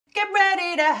Get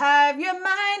ready to have your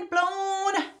mind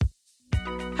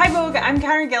blown. Hi Vogue, I'm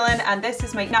Karen Gillan and this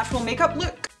is my natural makeup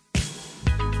look.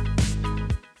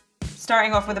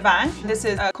 Starting off with a bang. This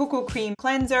is a Cococream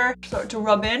cleanser. Start to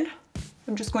rub in.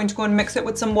 I'm just going to go and mix it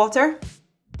with some water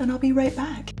and I'll be right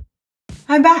back.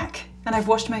 I'm back and I've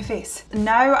washed my face.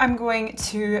 Now I'm going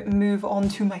to move on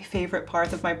to my favorite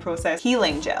part of my process,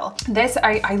 healing gel. This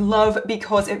I love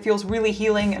because it feels really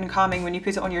healing and calming when you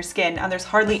put it on your skin and there's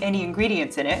hardly any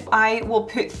ingredients in it. I will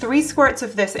put 3 squirts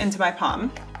of this into my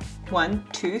palm. 1,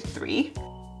 2, 3.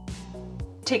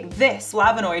 Take this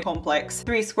flavonoid complex,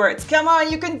 3 squirts. Come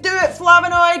on, you can do it,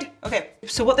 flavonoid! Okay,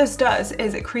 so what this does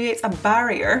is it creates a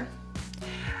barrier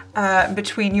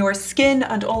between your skin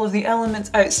and all of the elements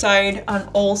outside, and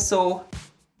also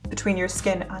between your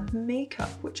skin and makeup,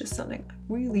 which is something I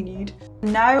really need.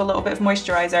 Now a little bit of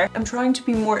moisturiser. I'm trying to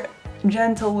be more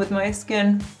gentle with my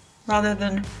skin rather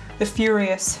than the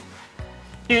furious.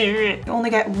 You only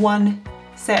get one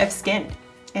set of skin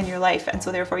in your life, and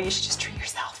so therefore you should just treat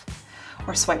yourself.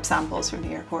 Or swipe samples from the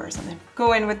airport or something.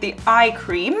 Go in with the eye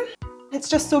cream. It's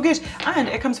just so good. And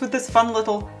it comes with this fun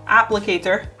little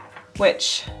applicator,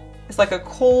 which is like a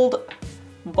cold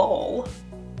ball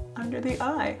under the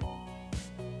eye.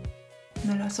 And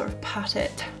then I sort of pat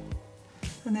it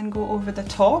and then go over the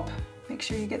top. Make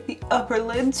sure you get the upper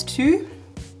lids too.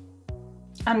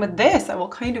 And with this, I will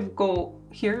kind of go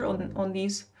here on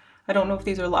these. I don't know if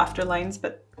these are laughter lines,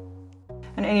 but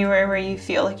and anywhere where you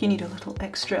feel like you need a little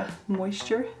extra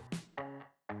moisture.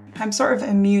 I'm sort of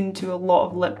immune to a lot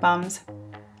of lip balms,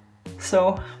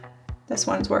 so this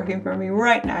one's working for me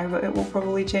right now, but it will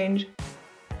probably change.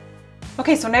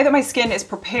 Okay, so now that my skin is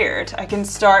prepared, I can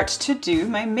start to do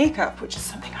my makeup, which is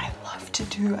something I love to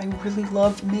do. I really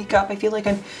love makeup. I feel like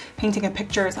I'm painting a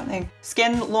picture or something.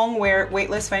 Skin Long Wear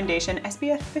Weightless Foundation,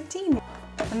 SPF 15.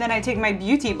 And then I take my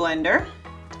beauty blender,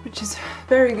 which is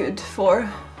very good for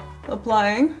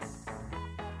applying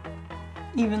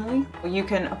evenly. You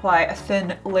can apply a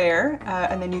thin layer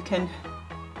and then you can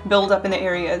build up in the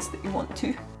areas that you want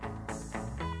to.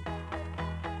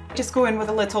 Just go in with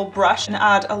a little brush and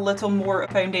add a little more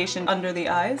foundation under the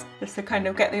eyes, just to kind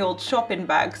of get the old shopping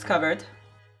bags covered.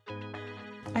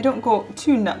 I don't go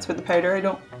too nuts with the powder. I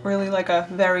don't really like a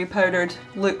very powdered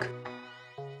look,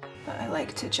 but I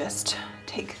like to just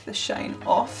take the shine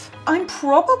off. I'm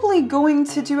probably going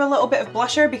to do a little bit of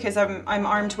blusher because I'm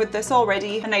armed with this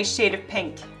already. A nice shade of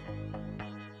pink.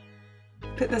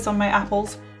 Put this on my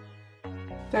apples.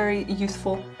 Very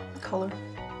youthful colour.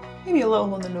 Maybe a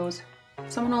little on the nose.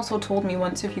 Someone also told me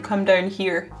once if you come down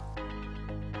here,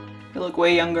 you look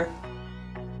way younger.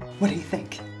 What do you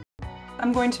think?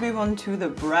 I'm going to move on to the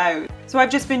brow. So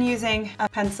I've just been using a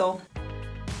pencil.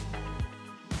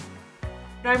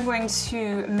 I'm going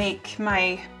to make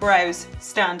my brows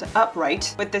stand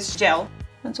upright with this gel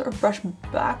and sort of brush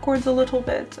backwards a little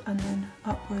bit and then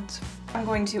upwards. I'm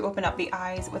going to open up the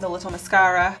eyes with a little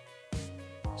mascara.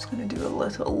 Just going to do a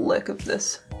little lick of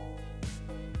this.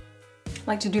 I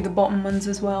like to do the bottom ones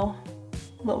as well.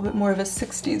 A little bit more of a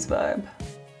 60s vibe.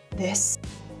 This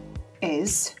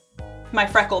is my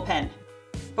freckle pen.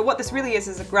 But what this really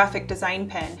is a graphic design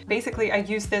pen. Basically, I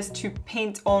use this to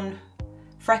paint on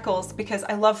freckles because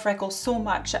I love freckles so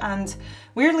much, and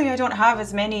weirdly I don't have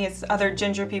as many as other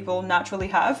ginger people naturally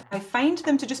have. I find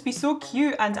them to just be so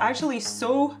cute and actually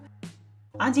so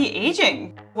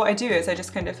anti-aging. What I do is I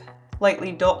just kind of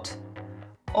lightly dot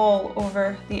all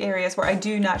over the areas where I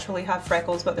do naturally have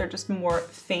freckles, but they're just more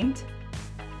faint.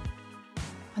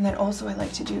 And then also I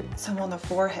like to do some on the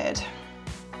forehead.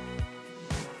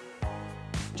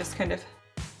 Just kind of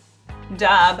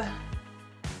dab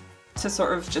to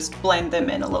sort of just blend them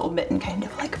in a little bit and kind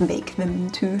of like make them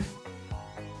into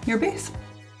your base.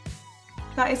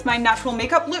 That is my natural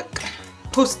makeup look,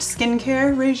 post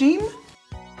skincare regime.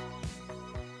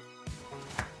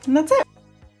 And that's it.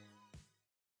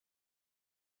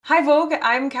 Hi Vogue,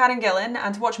 I'm Karen Gillan,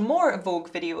 and to watch more Vogue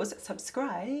videos,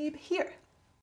 subscribe here.